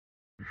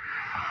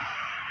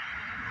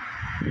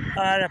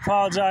I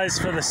apologize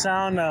for the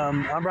sound.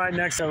 I'm right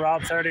next to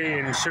Route 30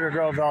 in Sugar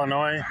Grove,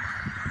 Illinois,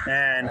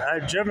 and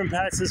I've driven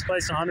past this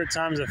place 100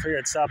 times. I figured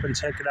I'd stop and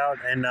check it out,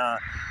 and I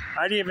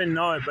didn't even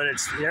know it, but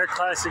it's the Air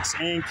Classics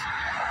Inc.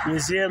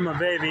 Museum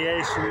of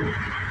Aviation,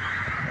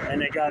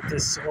 and they got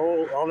this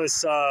all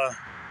this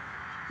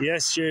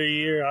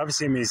yesteryear,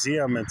 obviously a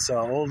museum. It's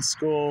old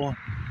school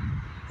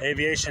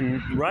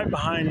aviation right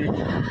behind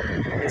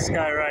this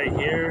guy right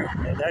here.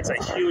 That's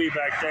a Huey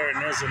back there,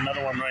 and there's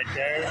another one right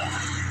there.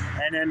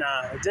 And then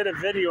I did a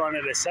video on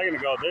it a second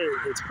ago.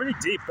 It's pretty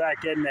deep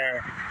back in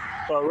there.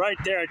 But right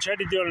there, I tried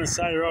to do it on the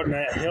side of the road, and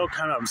that hill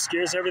kind of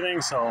obscures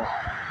everything, so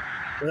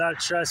without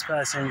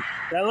trespassing.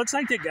 That looks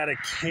like they got a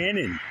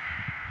cannon.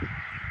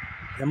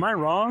 Am I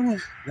wrong?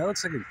 That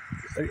looks like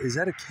is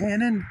that a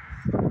cannon?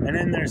 And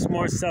then there's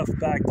more stuff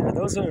back there.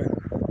 Those are,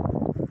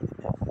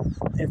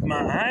 if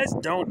my eyes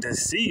don't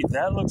deceive,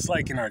 that looks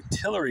like an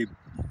artillery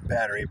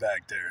battery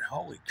back there.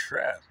 Holy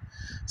crap.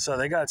 So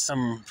they got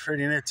some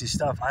pretty nifty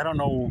stuff. I don't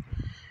know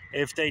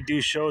if they do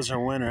shows or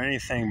when or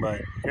anything,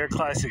 but Air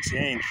Classics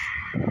Inc.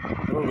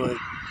 Google it.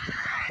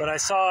 But I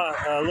saw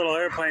a little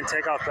airplane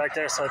take off back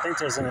there, so I think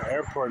there's an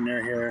airport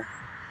near here.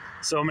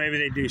 So maybe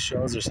they do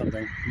shows or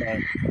something, but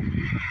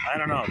I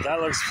don't know.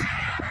 That looks,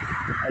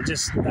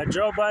 I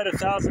drove by it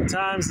 1,000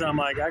 times, and I'm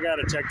like, I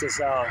gotta check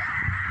this out.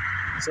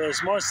 So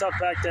there's more stuff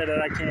back there that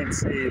I can't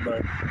see,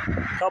 but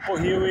a couple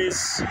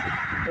Hueys,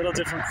 little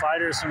different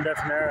fighters from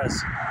different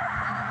eras.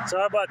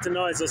 Sorry about the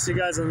noise. I'll see you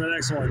guys on the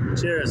next one.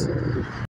 Cheers.